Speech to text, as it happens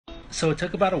So it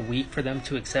took about a week for them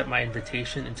to accept my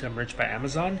invitation into Merch by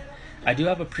Amazon. I do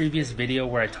have a previous video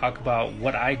where I talk about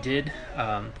what I did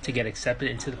to get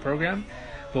accepted into the program,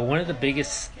 but one of the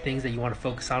biggest things that you want to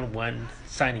focus on when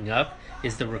signing up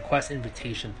is the request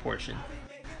invitation portion.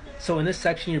 So in this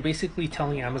section, you're basically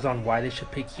telling Amazon why they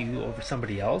should pick you over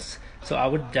somebody else. So I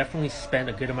would definitely spend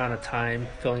a good amount of time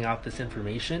filling out this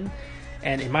information.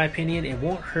 And in my opinion, it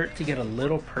won't hurt to get a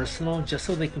little personal just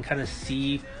so they can kind of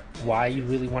see why you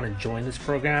really want to join this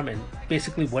program and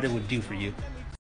basically what it would do for you.